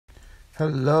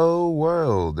Hello,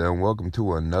 world, and welcome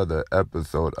to another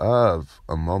episode of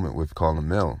A Moment with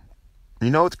Carlemile. You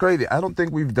know, it's crazy. I don't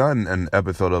think we've done an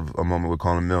episode of A Moment with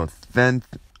Carlemile since,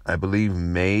 I believe,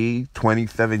 May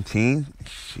 2017.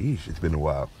 Sheesh, it's been a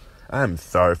while. I'm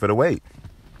sorry for the wait.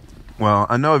 Well,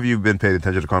 I know if you've been paying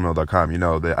attention to Carlemile.com, you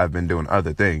know that I've been doing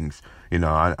other things. You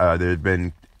know, there's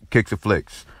been Kicks of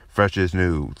Flicks, Freshest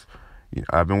News.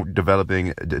 I've been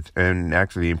developing and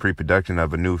actually in pre-production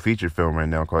of a new feature film right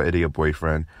now called Idiot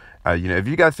Boyfriend. If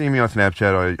you guys see me on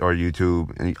Snapchat or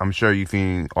YouTube, I'm sure you've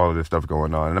seen all of this stuff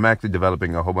going on. And I'm actually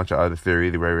developing a whole bunch of other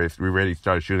series. We already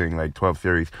started shooting like 12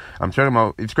 series. I'm turning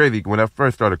out. It's crazy. When I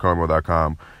first started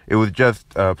Carlemile.com, it was just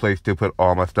a place to put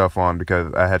all my stuff on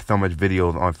because I had so much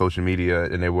videos on social media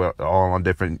and they were all on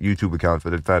different YouTube accounts.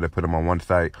 So I decided to put them on one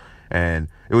site. And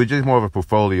it was just more of a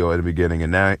portfolio at the beginning,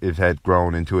 and now it had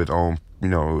grown into its own,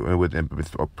 with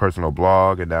its personal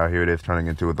blog, and now here it is turning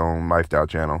into its own lifestyle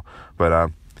channel.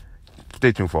 But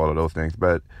stay tuned for all of those things.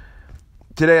 But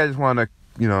today I just want to,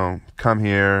 come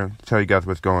here, tell you guys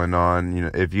what's going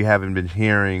on. If you haven't been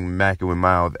hearing Mackin' with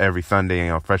Miles every Sunday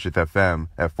on Freshest FM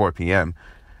at 4 p.m.,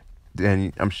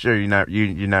 then I'm sure you might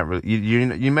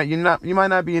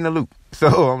not be in the loop.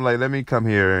 So I'm like, let me come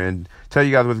here and tell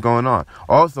you guys what's going on.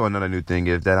 Also, another new thing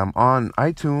is that I'm on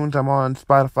iTunes, I'm on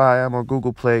Spotify, I'm on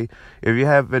Google Play. If you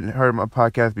haven't heard my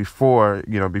podcast before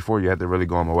you had to really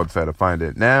go on my website to find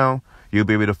it. Now you'll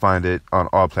be able to find it on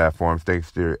all platforms thanks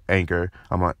to Anchor.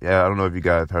 I don't know if you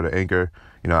guys heard of Anchor.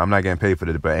 I'm not getting paid for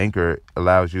this, but Anchor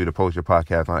allows you to post your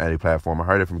podcast on any platform. I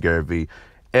heard it from Gary Vee.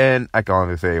 And I can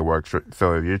honestly say it works.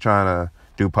 So if you're trying to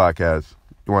do podcasts,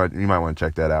 you might want to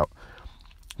check that out.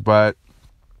 But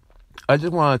I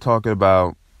just want to talk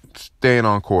about staying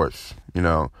on course.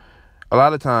 A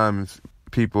lot of times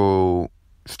people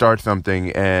start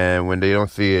something and when they don't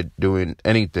see it doing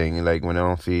anything, like when they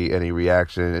don't see any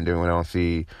reaction and then when they don't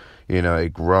see,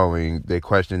 it growing, they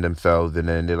question themselves and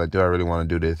then they're like, do I really want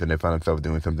to do this? And they find themselves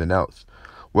doing something else.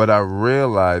 What I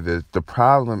realize is the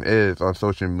problem is on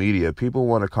social media, people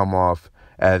want to come off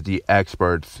as the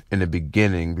experts in the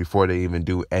beginning before they even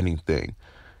do anything.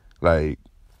 Like,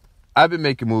 I've been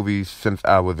making movies since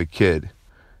I was a kid,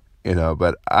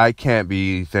 but I can't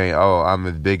be saying, oh, I'm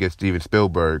as big as Steven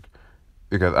Spielberg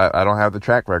because I don't have the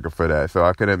track record for that. So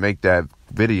I couldn't make that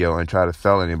video and try to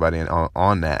sell anybody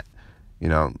on that.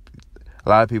 A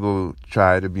lot of people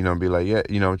try to, be like, yeah,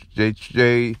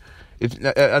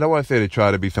 I don't want to say they try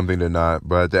to be something they're not,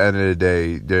 but at the end of the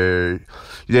day,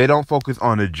 they don't focus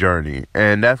on the journey,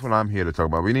 and that's what I'm here to talk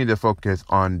about. We need to focus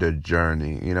on the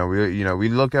journey. We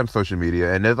look at social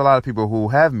media, and there's a lot of people who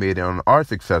have made it and are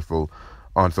successful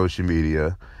on social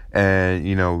media, and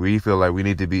we feel like we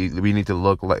need to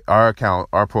look like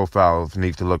our profiles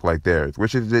need to look like theirs,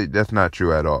 that's not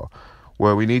true at all.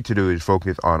 What we need to do is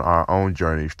focus on our own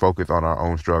journey, focus on our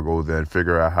own struggles, and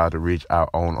figure out how to reach our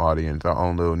own audience, our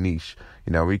own little niche.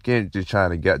 We can't just try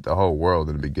to get the whole world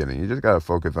in the beginning. You just got to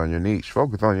focus on your niche,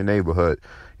 focus on your neighborhood.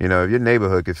 If your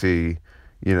neighborhood could see,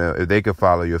 if they could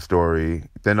follow your story,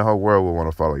 then the whole world will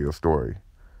want to follow your story.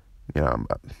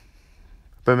 But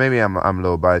maybe I'm a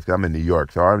little biased because I'm in New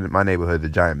York, so my neighborhood is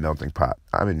a giant melting pot.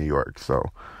 I'm in New York,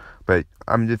 but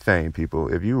I'm just saying, people,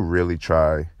 if you really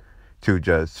try to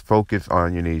just focus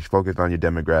on your niche, focus on your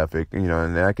demographic,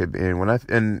 and that could be,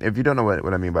 and if you don't know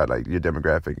what I mean by like your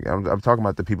demographic, I'm talking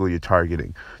about the people you're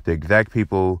targeting, the exact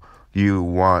people you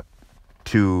want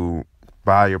to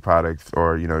buy your products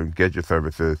or, get your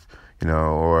services,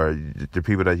 or the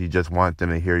people that you just want them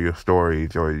to hear your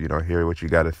stories or, hear what you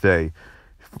got to say,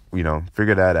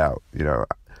 figure that out.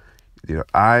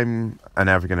 I'm an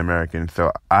African American,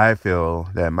 so I feel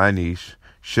that my niche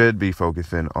should be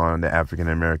focusing on the African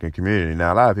American community.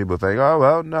 Now, a lot of people think, oh,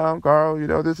 well, no, Carl,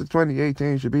 this is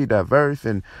 2018, should be diverse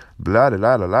and blah, blah,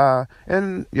 blah, blah, blah.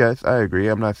 And yes, I agree.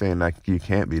 I'm not saying like you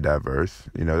can't be diverse.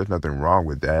 There's nothing wrong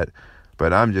with that.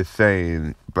 But I'm just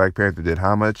saying Black Panther did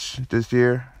how much this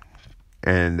year?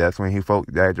 And that's when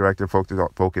that director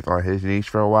focused on his niche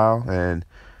for a while. And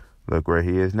look where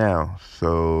he is now.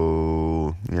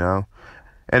 So,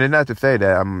 and it's not to say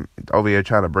that I'm over here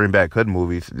trying to bring back hood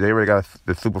movies. They already got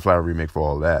the Superfly remake for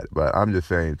all that. But I'm just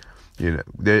saying,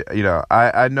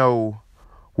 I know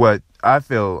what I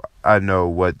feel. I know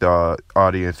what the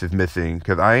audience is missing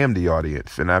because I am the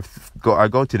audience, and I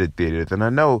go to the theaters, and I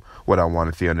know what I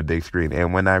want to see on the big screen.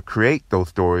 And when I create those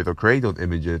stories or create those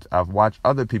images, I've watched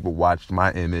other people watch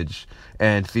my image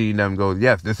and seeing them go,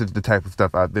 yes, this is the type of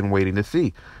stuff I've been waiting to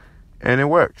see. And it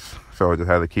works. So I just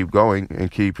have to keep going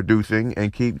and keep producing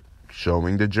and keep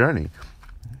showing the journey.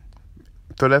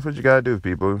 So that's what you got to do,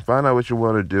 people. Find out what you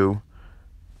want to do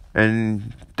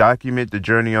and document the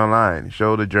journey online.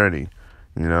 Show the journey.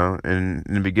 You know, and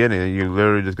in the beginning, you're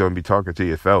literally just going to be talking to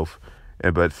yourself.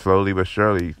 But slowly but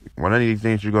surely, one of these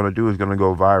things you're going to do is going to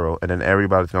go viral. And then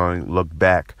everybody's going to look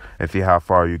back and see how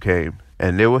far you came.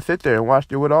 And they will sit there and watch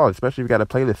through it all, especially if you got a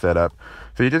playlist set up.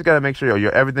 So you just got to make sure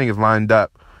your everything is lined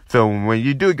up. So when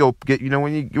you do go get,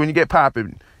 when you get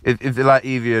popping, it's a lot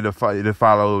easier to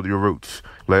follow your roots.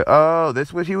 Like, oh,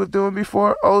 this what he was doing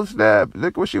before? Oh, snap.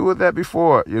 Look what she was at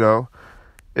before,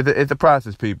 It's a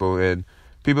process, people, and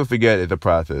people forget it's a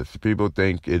process. People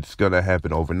think it's going to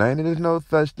happen overnight, and there's no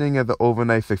such thing as an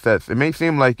overnight success. It may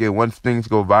seem like it once things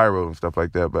go viral and stuff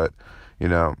like that, but,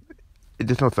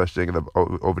 there's no such thing as an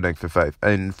overnight success.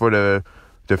 And for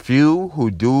the few who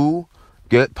do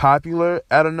get popular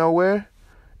out of nowhere,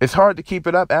 it's hard to keep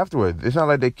it up afterwards. It's not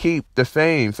like they keep the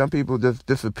same. Some people just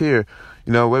disappear.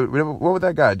 What was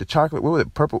that guy? What was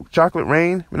it? Purple Chocolate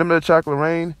Rain? Remember the Chocolate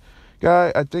Rain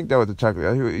guy? I think that was the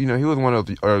Chocolate. He was one of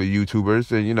the early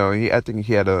YouTubers, and I think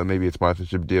he had maybe a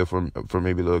sponsorship deal for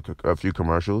maybe a few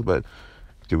commercials. But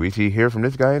do we hear from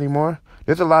this guy anymore?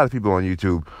 There's a lot of people on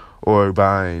YouTube or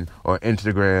Vine or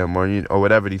Instagram or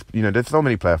whatever these. There's so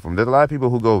many platforms. There's a lot of people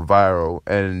who go viral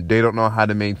and they don't know how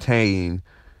to maintain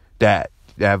that.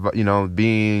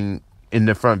 Being in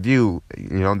the front view,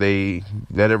 they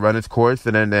let it run its course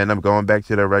and then they end up going back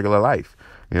to their regular life,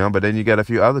 but then you got a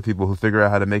few other people who figure out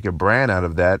how to make a brand out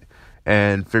of that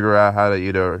and figure out how to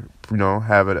either,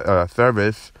 have a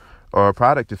service or a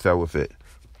product to sell with it.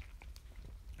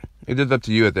 It's just up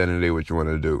to you at the end of the day what you want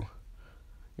to do.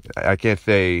 I can't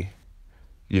say,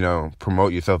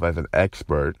 promote yourself as an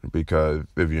expert, because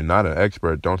if you're not an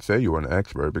expert, don't say you are an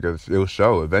expert, because it'll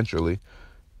show eventually.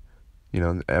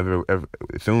 Soon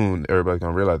everybody's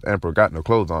going to realize the emperor got no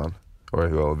clothes on. Or,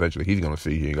 eventually he's going to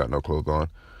see he ain't got no clothes on.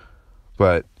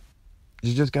 But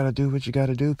you just got to do what you got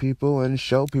to do, people, and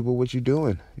show people what you're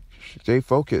doing. Stay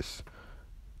focused.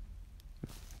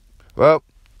 Well,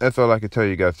 that's all I can tell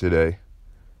you guys today.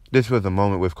 This was A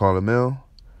Moment with Carlemile.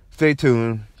 Stay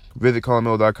tuned. Visit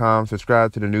Carlemile.com.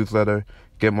 Subscribe to the newsletter.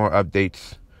 Get more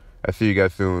updates. I'll see you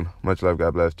guys soon. Much love.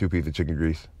 God bless. 2 pieces of chicken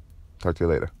grease. Talk to you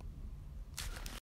later.